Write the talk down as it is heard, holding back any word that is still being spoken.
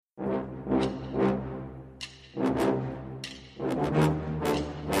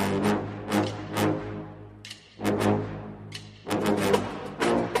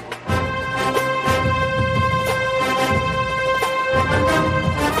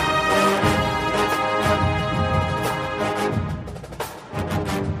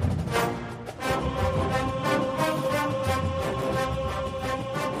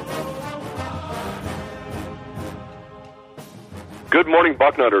Good morning,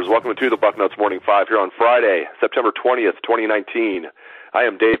 Bucknutters. Welcome to the Bucknuts Morning 5 here on Friday, September 20th, 2019. I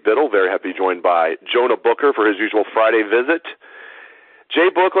am Dave Biddle, very happy to be joined by Jonah Booker for his usual Friday visit.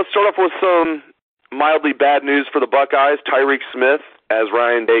 JBook, let's start off with some mildly bad news for the Buckeyes. Tyreke Smith, as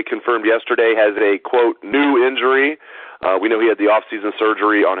Ryan Day confirmed yesterday, has a, quote, new injury. We know he had the off-season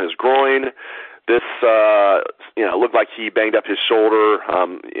surgery on his groin. This, looked like he banged up his shoulder,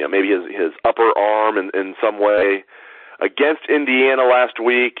 maybe his upper arm in some way. Against Indiana last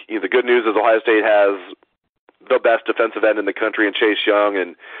week, the good news is Ohio State has the best defensive end in the country in Chase Young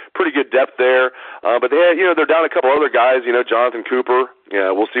and pretty good depth there. But they're down a couple other guys, Jonathan Cooper.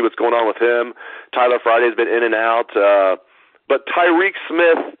 We'll see what's going on with him. Tyler Friday's been in and out. But Tyreke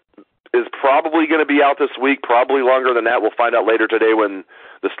Smith is probably going to be out this week, probably longer than that. We'll find out later today when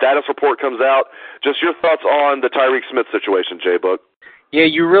the status report comes out. Just your thoughts on the Tyreke Smith situation, JBook. Yeah,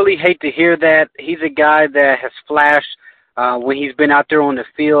 you really hate to hear that. He's a guy that has flashed when he's been out there on the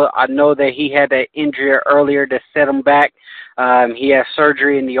field. I know that he had that injury earlier that set him back. He had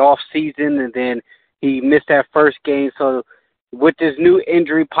surgery in the off season, and then he missed that first game. So with this new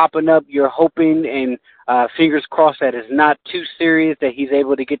injury popping up, you're hoping and fingers crossed that it's not too serious, that he's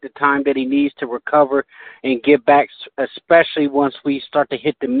able to get the time that he needs to recover and get back, especially once we start to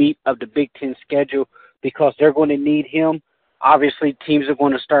hit the meat of the Big Ten schedule, because they're going to need him. Obviously, teams are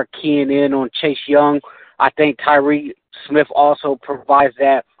going to start keying in on Chase Young. I think Tyreke Smith also provides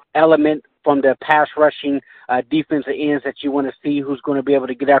that element from the pass rushing defensive ends that you want to see, who's going to be able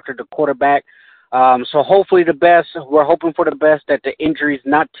to get after the quarterback. So hopefully the best. We're hoping for the best, that the injury is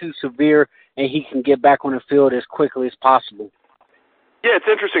not too severe and he can get back on the field as quickly as possible. Yeah, it's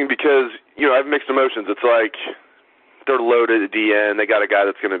interesting because, I have mixed emotions. It's like they're loaded at the end. They got a guy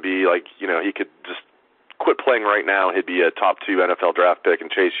that's going to be like, he could just quit playing right now. He'd be a top 2 NFL draft pick,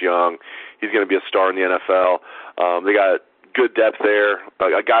 and Chase Young, he's going to be a star in the NFL. They got good depth there.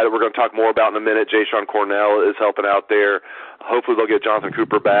 A guy that we're going to talk more about in a minute, Jashon Cornell, is helping out there. Hopefully they'll get Jonathan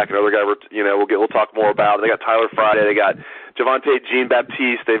Cooper back. Another guy we'll talk more about. They got Tyler Friday. They got Javonte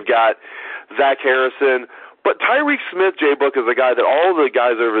Jean-Baptiste. They've got Zach Harrison. But Tyreke Smith, JBook, is a guy that all the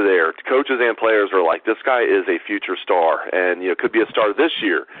guys over there, coaches and players, are like, this guy is a future star and could be a star this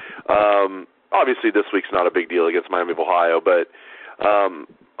year. Obviously, this week's not a big deal against Miami of Ohio, but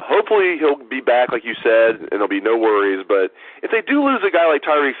hopefully he'll be back, like you said, and there'll be no worries. But if they do lose a guy like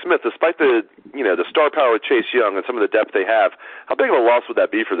Tyreke Smith, despite the the star power of Chase Young and some of the depth they have, how big of a loss would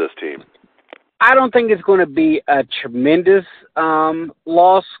that be for this team? I don't think it's going to be a tremendous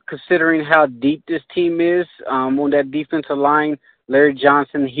loss, considering how deep this team is. On that defensive line, Larry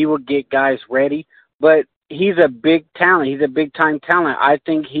Johnson, he will get guys ready. But he's a big talent. He's a big-time talent. I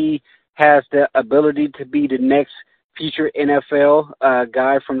think he has the ability to be the next future NFL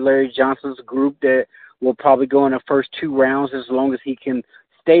guy from Larry Johnson's group that will probably go in the first 2 rounds as long as he can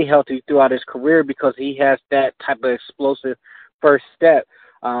stay healthy throughout his career, because he has that type of explosive first step.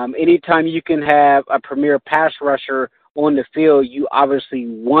 Anytime you can have a premier pass rusher on the field, you obviously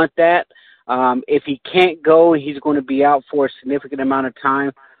want that. If he can't go, he's going to be out for a significant amount of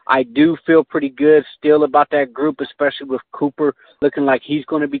time. I do feel pretty good still about that group, especially with Cooper looking like he's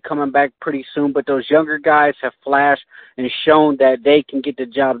going to be coming back pretty soon. But those younger guys have flashed and shown that they can get the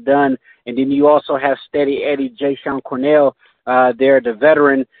job done. And then you also have Steady Eddie Jashon Cornell there, the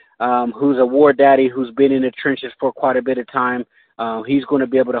veteran, who's a war daddy, who's been in the trenches for quite a bit of time. He's going to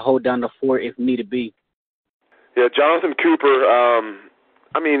be able to hold down the fort if need be. Yeah, Jonathan Cooper,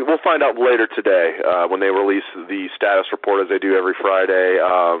 we'll find out later today when they release the status report, as they do every Friday.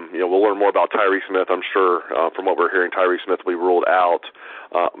 We'll learn more about Tyreke Smith. I'm sure from what we're hearing, Tyreke Smith will be ruled out.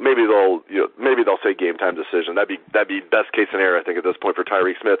 Maybe they'll say game time decision. That'd be best case scenario, I think, at this point for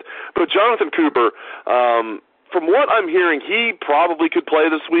Tyreke Smith. But Jonathan Cooper, from what I'm hearing, he probably could play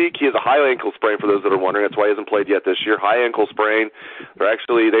this week. He has a high ankle sprain, for those that are wondering. That's why he hasn't played yet this year. High ankle sprain.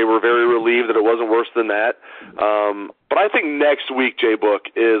 They were very relieved that it wasn't worse than that. But I think next week, JBook,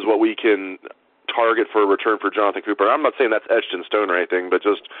 is what we can target for a return for Jonathan Cooper. I'm not saying that's etched in stone or anything, but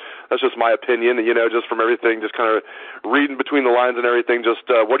that's just my opinion, just from everything, just kind of reading between the lines and everything. Just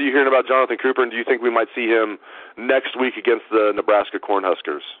what are you hearing about Jonathan Cooper, and do you think we might see him next week against the Nebraska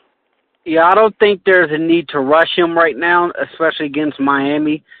Cornhuskers? Yeah, I don't think there's a need to rush him right now, especially against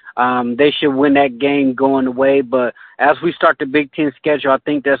Miami. They should win that game going away. But as we start the Big Ten schedule, I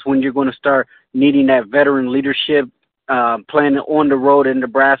think that's when you're going to start needing that veteran leadership, playing on the road in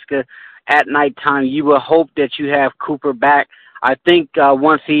Nebraska at nighttime. You will hope that you have Cooper back. I think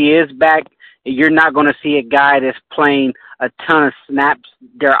once he is back, you're not going to see a guy that's playing a ton of snaps.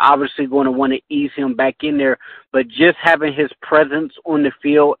 They're obviously going to want to ease him back in there. But just having his presence on the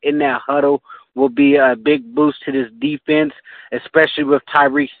field in that huddle will be a big boost to this defense, especially with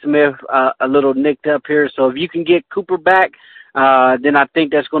Tyreke Smith a little nicked up here. So if you can get Cooper back, then I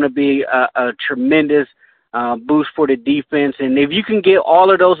think that's going to be a tremendous boost for the defense. And if you can get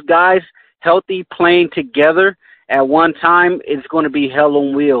all of those guys healthy playing together at one time, it's going to be hell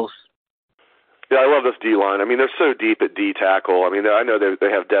on wheels. Yeah, I love this D-line. I mean, they're so deep at D-tackle. I mean, I know they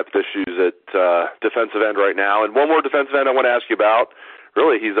have depth issues at defensive end right now. And one more defensive end I want to ask you about.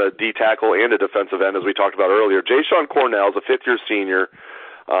 Really, he's a D-tackle and a defensive end, as we talked about earlier. Jashon Cornell is a fifth-year senior,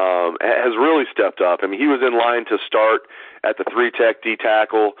 has really stepped up. I mean, he was in line to start at the 3-tech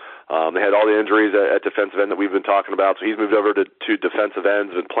D-tackle. They had all the injuries at defensive end that we've been talking about, so he's moved over to defensive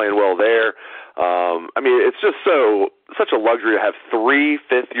ends, been playing well there. I mean, it's just such a luxury to have 3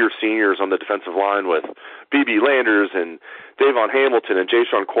 fifth-year seniors on the defensive line with B.B. Landers and Davon Hamilton and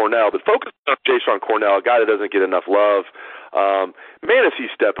Jashon Cornell. But focus on Jashon Cornell, a guy that doesn't get enough love. Man, is he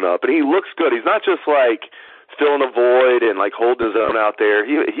stepping up, and he looks good. He's not just like filling a void and like holding his own out there.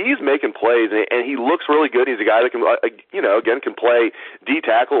 He's making plays, and he looks really good. He's a guy that can, again, can play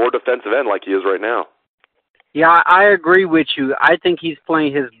D-tackle or defensive end like he is right now. Yeah, I agree with you. I think he's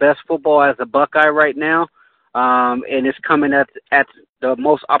playing his best football as a Buckeye right now, and it's coming at the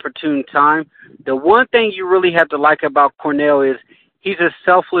most opportune time. The one thing you really have to like about Cornell is he's a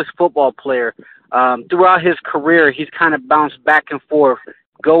selfless football player. Throughout his career, he's kind of bounced back and forth,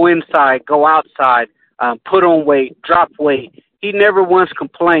 go inside, go outside, put on weight, drop weight. He never once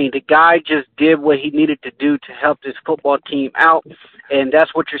complained. The guy just did what he needed to do to help this football team out, and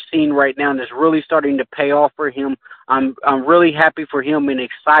that's what you're seeing right now, and it's really starting to pay off for him. I'm really happy for him and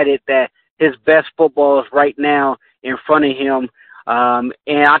excited that his best football is right now in front of him.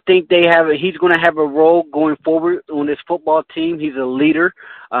 And I think he's going to have a role going forward on this football team. He's a leader.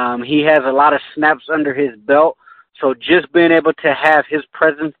 He has a lot of snaps under his belt, so just being able to have his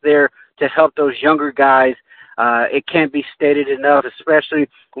presence there to help those younger guys, it can't be stated enough, especially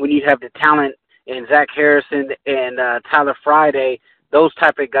when you have the talent in Zach Harrison and Tyler Friday, those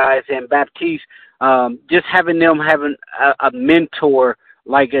type of guys, and Baptiste. Just having them having a mentor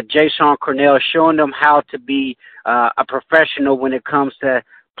like a Jashon Cornell, showing them how to be a professional when it comes to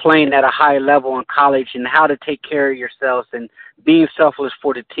playing at a high level in college and how to take care of yourselves and being selfless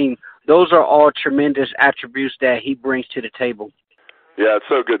for the team. Those are all tremendous attributes that he brings to the table. Yeah, it's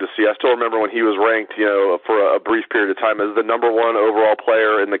so good to see. I still remember when he was ranked, for a brief period of time as the number 1 overall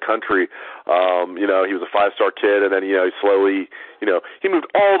player in the country. He was a 5-star kid, and then, he slowly, he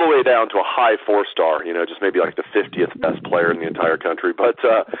moved all the way down to a high 4-star, just maybe like the 50th best player in the entire country. But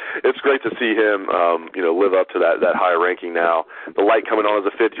it's great to see him, live up to that high ranking now. The light coming on as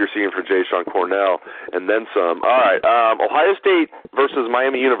a fifth-year senior for Jashon Cornell, and then some. All right, Ohio State versus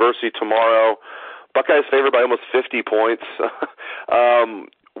Miami University tomorrow. Buckeyes favored by almost 50 points.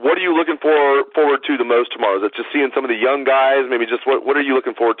 What are you looking forward to the most tomorrow? Is it just seeing some of the young guys? Maybe just what are you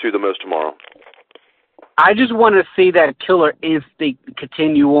looking forward to the most tomorrow? I just want to see that killer instinct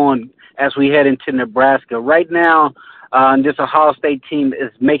continue on as we head into Nebraska. Right now, this Ohio State team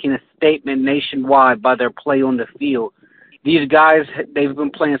is making a statement nationwide by their play on the field. These guys, they've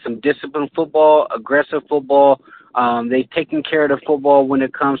been playing some disciplined football, aggressive football. They've taken care of the football when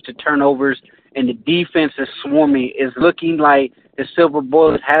it comes to turnovers, and the defense is swarming. It's looking like the Silver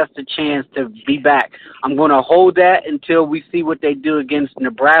Bullets has the chance to be back. I'm going to hold that until we see what they do against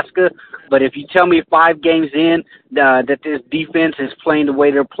Nebraska. But if you tell me 5 games in that this defense is playing the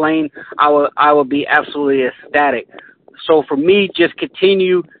way they're playing, I will be absolutely ecstatic. So for me, just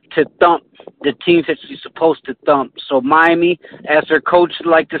continue to thump the teams that you're supposed to thump. So Miami, as their coach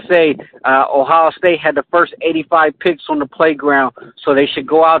like to say, Ohio State had the first 85 picks on the playground, so they should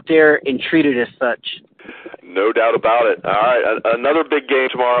go out there and treat it as such. No doubt about it. All right, another big game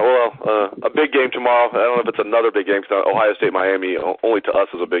tomorrow. Well, a big game tomorrow. I don't know if it's another big game because Ohio State, Miami, only to us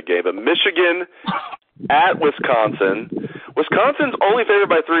is a big game. But Michigan at Wisconsin. Wisconsin's only favored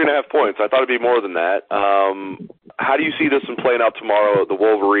by 3.5 points. I thought it'd be more than that. How do you see this one playing out tomorrow, the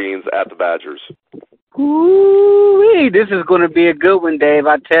Wolverines at the Badgers? Ooh, this is going to be a good one, Dave.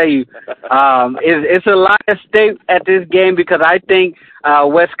 I tell you, it's a lot at stake at this game because I think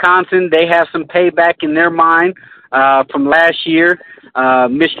Wisconsin, they have some payback in their mind from last year.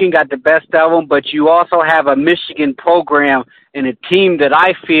 Michigan got the best of them, but you also have a Michigan program and a team that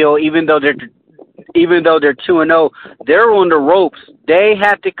I feel, even though they're 2-0, they're on the ropes. They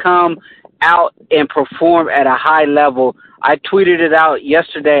have to come out and perform at a high level. I tweeted it out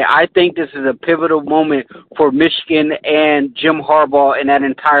yesterday. I think this is a pivotal moment for Michigan and Jim Harbaugh and that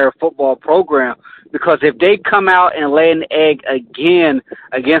entire football program, because if they come out and lay an egg again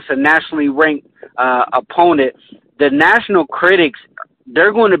against a nationally ranked opponent, the national critics,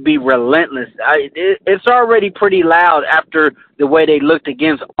 they're going to be relentless. It's already pretty loud after the way they looked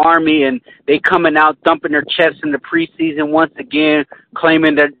against Army, and they coming out thumping their chests in the preseason once again,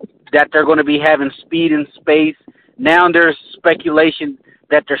 claiming that they're going to be having speed in space. Now there's speculation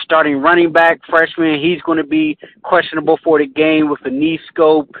that they're starting running back freshman. He's going to be questionable for the game with a knee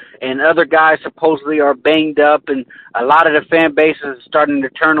scope, and other guys supposedly are banged up, and a lot of the fan base is starting to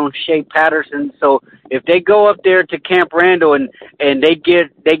turn on Shea Patterson. So if they go up there to Camp Randall and they get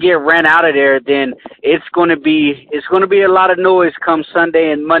ran out of there, then it's going to be a lot of noise come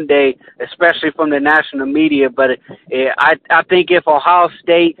Sunday and Monday, especially from the national media. But I think if Ohio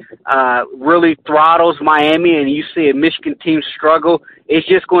State really throttles Miami and you see a Michigan team struggle, it's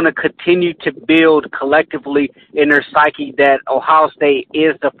just going to continue to build collectively in their psyche that Ohio State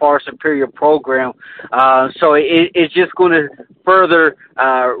is the far superior program. So it's just going to further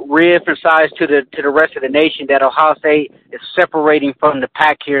reemphasize to the rest of the nation that Ohio State is separating from the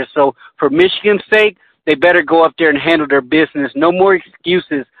pack here. So for Michigan's sake, they better go up there and handle their business. No more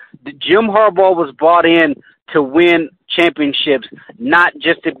excuses. Jim Harbaugh was brought in to win championships, not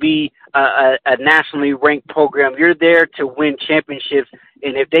just to be a nationally ranked program. You're there to win championships,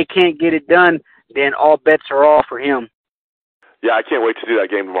 and if they can't get it done, then all bets are off for him. Yeah, I can't wait to do that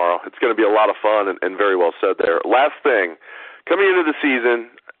game tomorrow. It's going to be a lot of fun and very well said there. Last thing, coming into the season,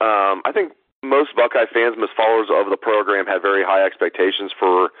 I think most Buckeye fans, most followers of the program, had very high expectations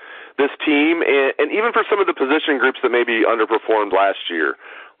for this team and even for some of the position groups that maybe underperformed last year.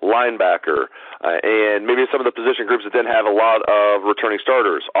 Linebacker, and maybe some of the position groups that didn't have a lot of returning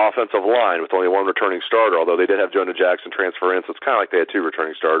starters. Offensive line with only one returning starter, although they did have Jonah Jackson transfer in, so it's kind of like they had two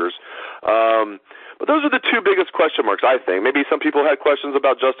returning starters. But those are the two biggest question marks, I think. Maybe some people had questions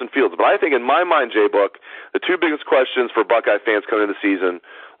about Justin Fields, but I think in my mind, JBook, the two biggest questions for Buckeye fans coming into the season,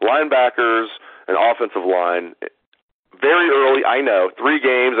 linebackers and offensive line. Very early, I know, 3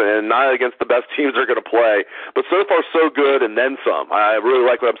 games and not against the best teams they're going to play, but so far so good and then some. I really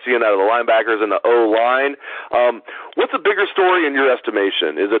like what I'm seeing out of the linebackers and the O-line. What's a bigger story in your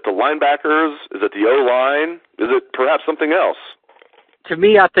estimation? Is it the linebackers? Is it the O-line? Is it perhaps something else? To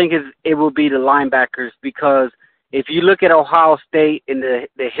me, I think it will be the linebackers, because if you look at Ohio State in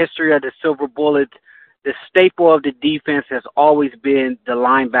the history of the Silver Bullets, the staple of the defense has always been the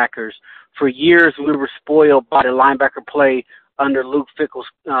linebackers. For years, we were spoiled by the linebacker play under Luke Fickell's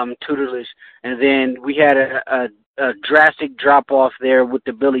tutelage, and then we had a drastic drop-off there with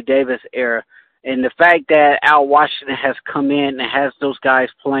the Billy Davis era. And the fact that Al Washington has come in and has those guys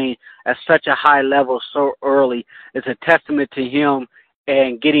playing at such a high level so early is a testament to him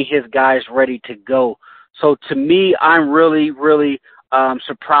and getting his guys ready to go. So to me, I'm really, really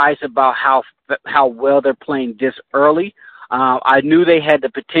surprised about how well they're playing this early. I knew they had the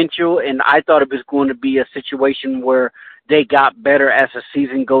potential, and I thought it was going to be a situation where they got better as the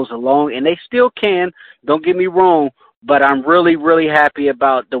season goes along, and they still can, don't get me wrong, but I'm really, really happy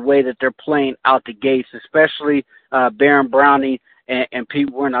about the way that they're playing out the gates, especially Baron Browning and Pete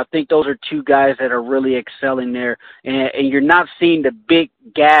Warren. I think those are two guys that are really excelling there, and you're not seeing the big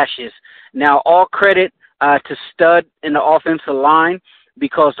gashes. Now, all credit to Stud in the offensive line,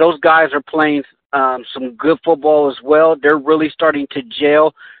 because those guys are playing some good football as well. They're really starting to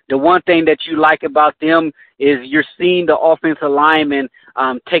gel. The one thing that you like about them is you're seeing the offensive linemen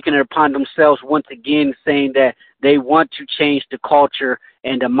taking it upon themselves once again, saying that they want to change the culture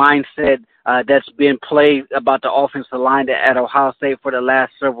and the mindset that's been played about the offensive line at Ohio State for the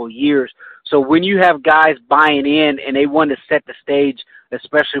last several years. So when you have guys buying in and they want to set the stage,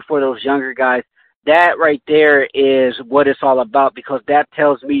 especially for those younger guys, that right there is what it's all about, because that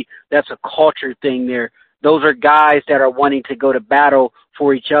tells me that's a culture thing there. Those are guys that are wanting to go to battle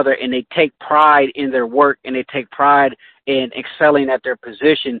for each other, and they take pride in their work, and they take pride in excelling at their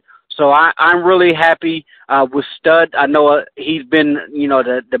position. So I'm really happy with Stud. I know he's been,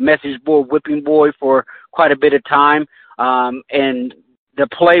 the message board whipping boy for quite a bit of time, and the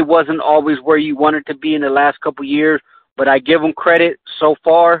play wasn't always where you wanted to be in the last couple of years, but I give him credit. So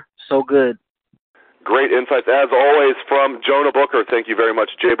far, so good. Great insights, as always, from Jonah Booker. Thank you very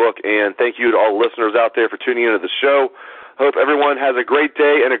much, JBook, and thank you to all listeners out there for tuning into the show. Hope everyone has a great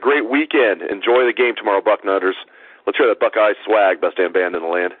day and a great weekend. Enjoy the game tomorrow, Bucknutters. Let's hear that Buckeyes swag, best damn band in the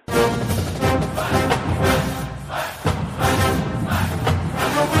land.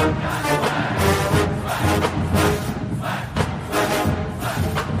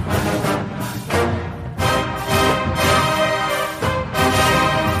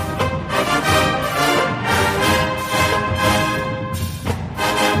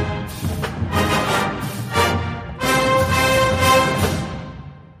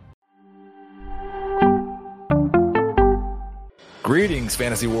 Greetings,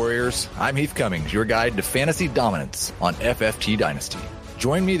 Fantasy Warriors. I'm Heath Cummings, your guide to fantasy dominance on FFT Dynasty.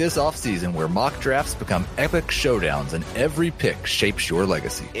 Join me this offseason where mock drafts become epic showdowns and every pick shapes your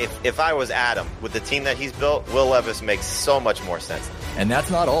legacy. If I was Adam, with the team that he's built, Will Levis makes so much more sense. And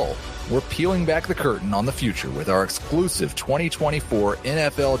that's not all. We're peeling back the curtain on the future with our exclusive 2024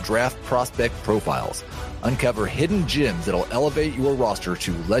 NFL Draft Prospect Profiles. Uncover hidden gems that'll elevate your roster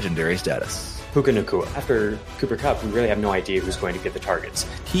to legendary status. Puka Nacua. After Cooper Kupp, we really have no idea who's going to get the targets.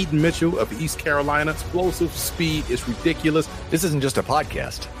 Keaton Mitchell of East Carolina, explosive speed is ridiculous. This isn't just a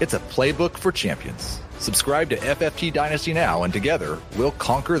podcast, it's a playbook for champions. Subscribe to FFT Dynasty now, and together, we'll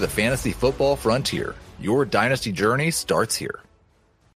conquer the fantasy football frontier. Your dynasty journey starts here.